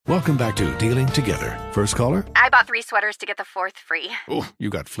Welcome back to Dealing Together. First caller? I bought 3 sweaters to get the 4th free. Oh, you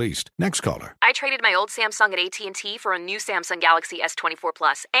got fleeced. Next caller? I traded my old Samsung at AT&T for a new Samsung Galaxy S24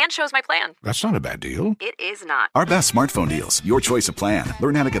 Plus and chose my plan. That's not a bad deal. It is not. Our best smartphone deals. Your choice of plan.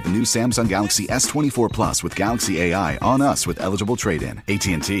 Learn how to get the new Samsung Galaxy S24 Plus with Galaxy AI on us with eligible trade-in.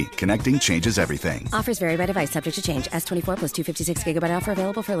 AT&T. Connecting changes everything. Offers vary by device. Subject to change. S24 plus 256 gigabyte offer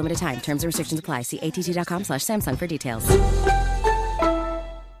available for a limited time. Terms and restrictions apply. See att.com/Samsung for details.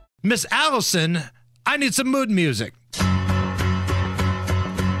 Miss Allison, I need some mood music.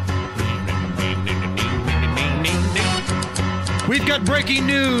 We've got breaking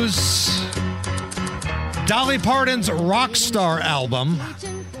news. Dolly Parton's Rockstar album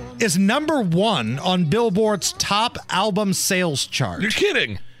is #1 on Billboard's top album sales chart. You're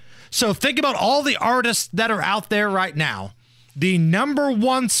kidding. So think about all the artists that are out there right now. The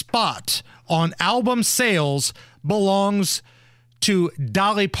 #1 spot on album sales belongs to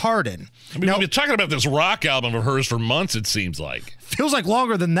Dolly Parton. I mean, we've been talking about this rock album of hers for months, it seems like. Feels like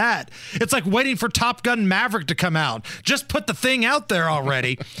longer than that. It's like waiting for Top Gun Maverick to come out. Just put the thing out there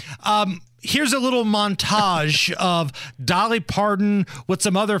already. Here's a little montage of Dolly Parton with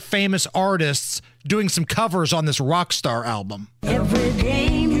some other famous artists doing some covers on this Rockstar album. Every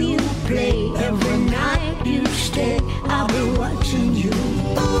game you play, every night you stay, I'll be watching you.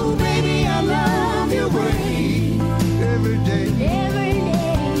 Oh, baby, I love your way. Every day. Every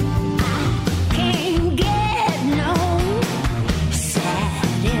day. I can't get no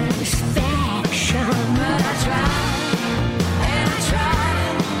satisfaction. But I try, and I try,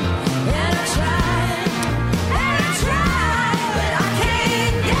 and I try, and I try, but I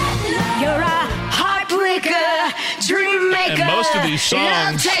can't get no. You're a heartbreaker, dream maker. And most of these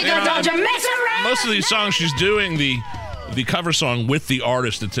songs, don't you mess around. most of these songs, she's doing the cover song with the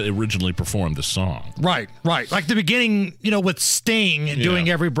artist that originally performed the song. Right. Like the beginning, with Sting and doing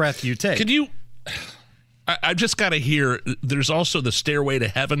Every Breath You Take. Could you... I've just got to hear, there's also the Stairway to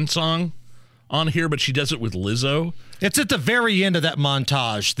Heaven song on here, but she does it with Lizzo. It's at the very end of that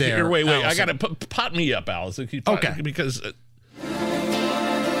montage there. Here, wait. Allison. I got to pot me up, Allison. Okay. Because...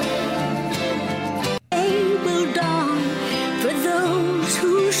 Able dawn for those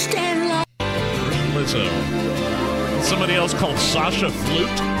who stand long. Lizzo. Somebody else called Sasha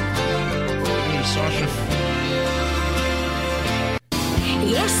Flute. Sasha.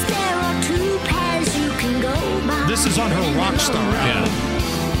 Yes, there are 2 paths you can go by. This is on her Rockstar album.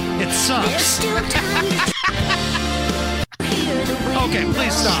 It There's sucks. still time to hear the wind Okay,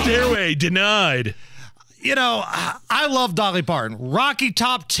 please stop. Stairway denied. I love Dolly Parton. Rocky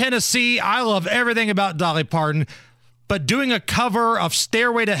Top, Tennessee. I love everything about Dolly Parton. But doing a cover of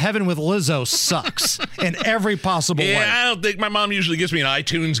Stairway to Heaven with Lizzo sucks in every possible way. I don't think my mom usually gives me an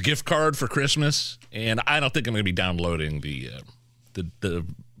iTunes gift card for Christmas, and I don't think I'm going to be downloading the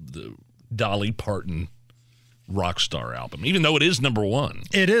Dolly Parton Rockstar album, even though it is #1.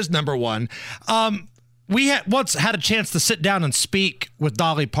 It is #1. We once had a chance to sit down and speak with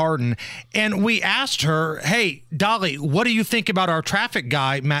Dolly Parton, and we asked her, hey, Dolly, what do you think about our traffic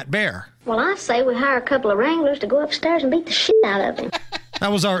guy, Matt Bear? Well, I say we hire a couple of wranglers to go upstairs and beat the shit out of him.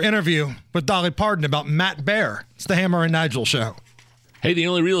 That was our interview with Dolly Parton about Matt Bear. It's the Hammer and Nigel Show. Hey, the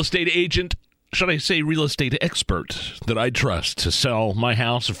only real estate agent, should I say real estate expert, that I trust to sell my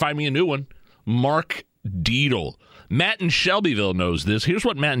house or find me a new one, Mark Deedle. Matt in Shelbyville knows this. Here's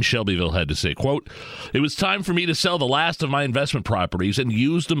what Matt in Shelbyville had to say. Quote, "It was time for me to sell the last of my investment properties and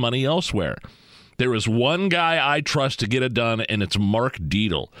use the money elsewhere. There is one guy I trust to get it done, and it's Mark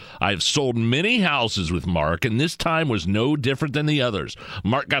Deedle. I've sold many houses with Mark, and this time was no different than the others.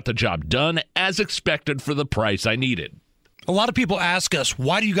 Mark got the job done as expected for the price I needed." A lot of people ask us,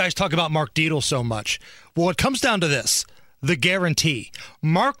 why do you guys talk about Mark Deedle so much? Well, it comes down to this. The guarantee.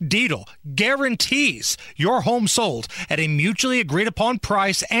 Mark Deedle guarantees your home sold at a mutually agreed upon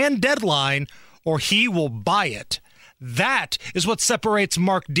price and deadline, or he will buy it. That is what separates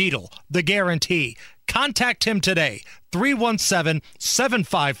Mark Deedle, the guarantee. Contact him today,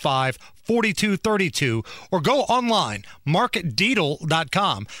 317-755-4232, or go online,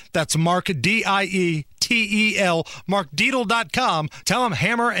 markdeedle.com. That's Mark, D-I-E-T-E-L, markdeedle.com. Tell him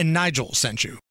Hammer and Nigel sent you.